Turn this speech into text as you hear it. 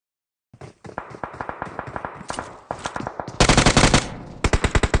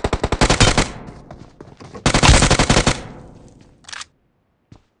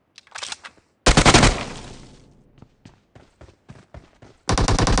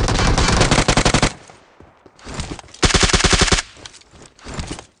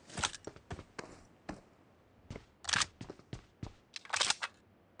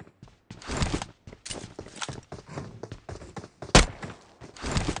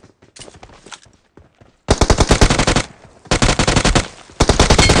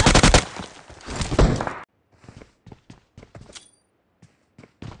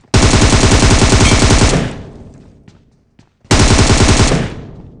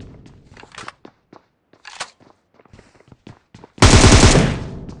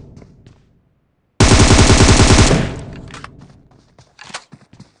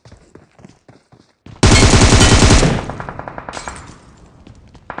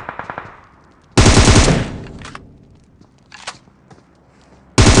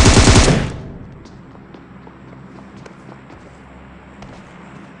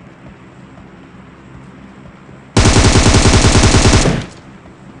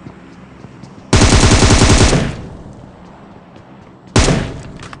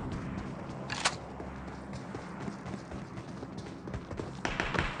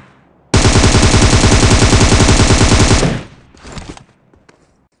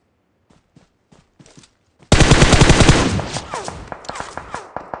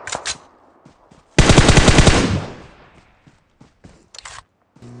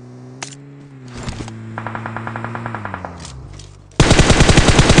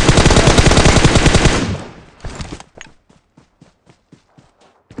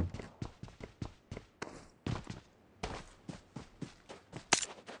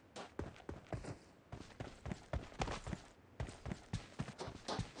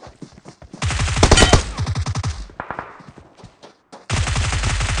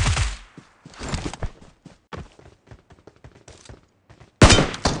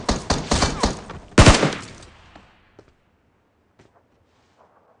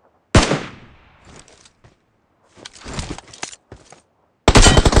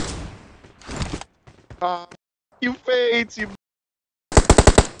You FEITZ, you.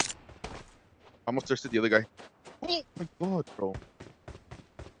 Almost thirsted the other guy. Oh my god, bro.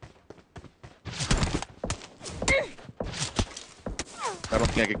 I don't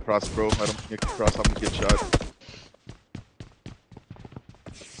think I can cross, bro. I don't think I can cross. I'm gonna get shot.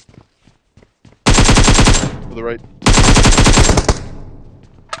 To the right.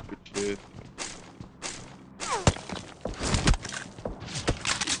 Good shit.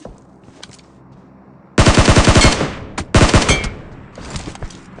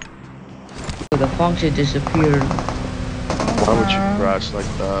 The function disappeared. Why would you crash like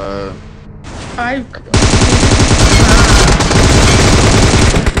that?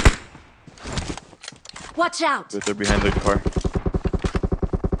 Watch out! They're behind the car.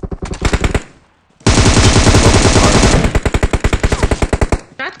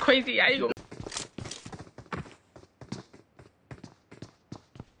 That's crazy.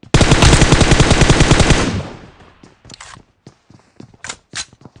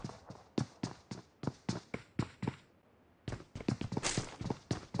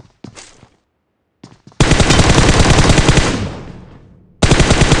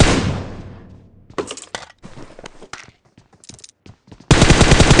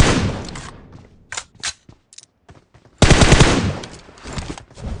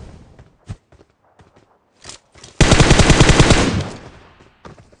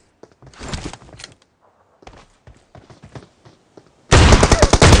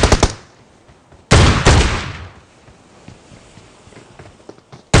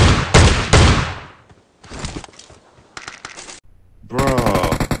 Bro.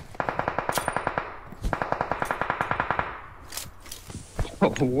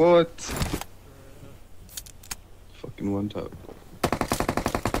 What? Fucking one tap.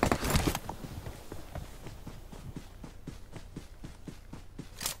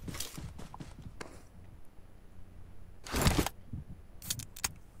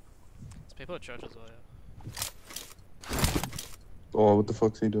 There's people at church as well, yeah. Oh, what the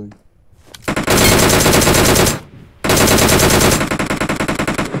fuck's he doing?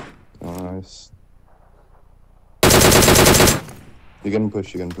 Nice. You're getting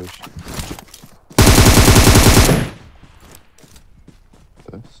pushed, you're getting pushed.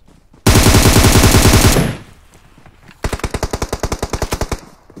 Nice.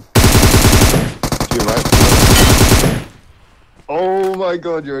 To your right. Oh my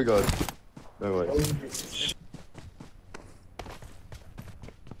god, you're a god. No way.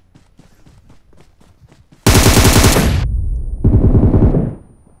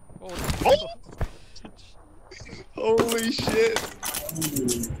 Holy shit.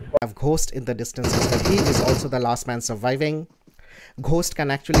 Have Ghost in the distance as well. He is also the last man surviving. Ghost can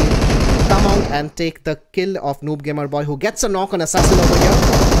actually come out and take the kill of Noob Gamer Boy, who gets a knock on Assassin over here.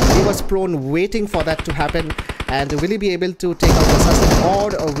 He was prone waiting for that to happen. And will he be able to take out Assassin,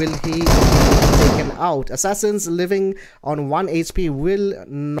 or will he be taken out? Assassin's living on 1 HP will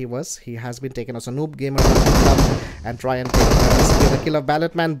he has been taken out. So Noob Gamer will come and try and take the kill of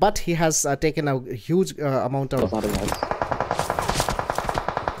Ballotman, but he has taken a huge amount of.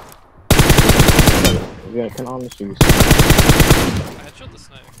 Yeah, I can honestly use. I headshot the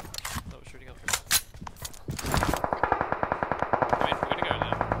snipe that was shooting up. I mean, we're gonna go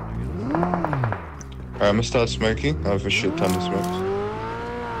now. Alright, I'm gonna start smoking. I have a shit ton of smokes.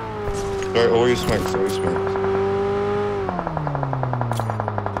 Sorry, all your smokes, all your smokes.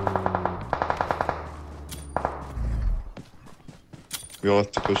 We all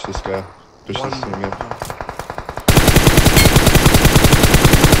have to push this guy. Push this thing in.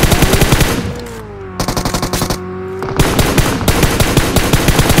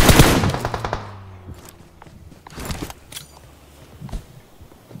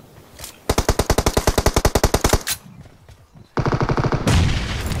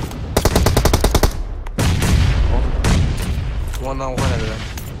 One on one of them.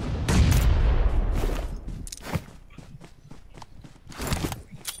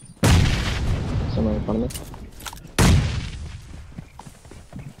 Someone in front of me.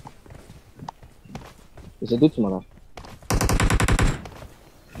 There's a dude to my left.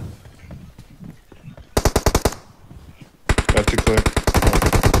 Have to clear.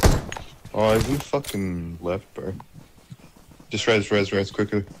 Oh, he's in fucking left, bro. Just res,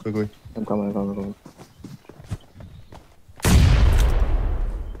 quickly. I'm coming.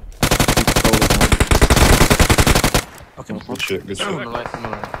 Okay, Good shit, good shit. on the right.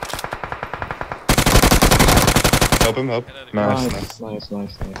 Help him, help. Nice.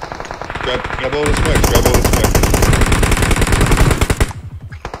 Nice. Grab all the smoke,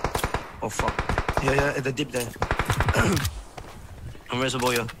 Oh fuck. Yeah, at the dip there. I'm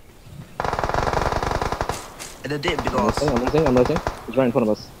reservoir. And the dead I'm below us. listening. He's right in front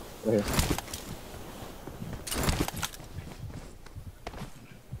of us. Right here.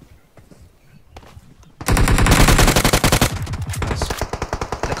 Nice.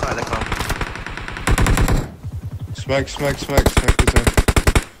 The car. Smoke is in.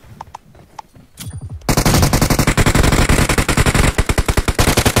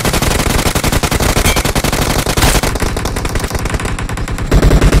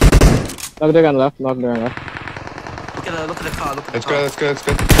 Knock the gun left. Knock the gun left. Look at the car. Look at the Let's car. go.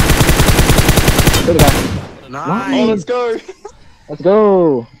 Kill the guy. Nice. Oh, let's go. Let's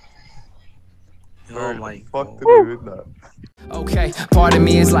go. Oh my Fuck god. did I win that? Okay, part of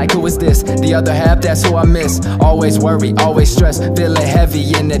me is like, who is this? The other half, that's who I miss. Always worry, always stress, feeling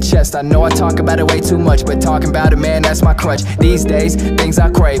heavy in the chest. I know I talk about it way too much, but talking about it, man, that's my crutch. These days, things I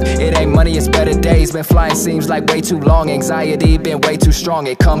crave, it ain't money, it's better days. Been flying seems like way too long, anxiety been way too strong.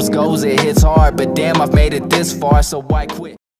 It comes, goes, it hits hard, but damn, I've made it this far, so why quit?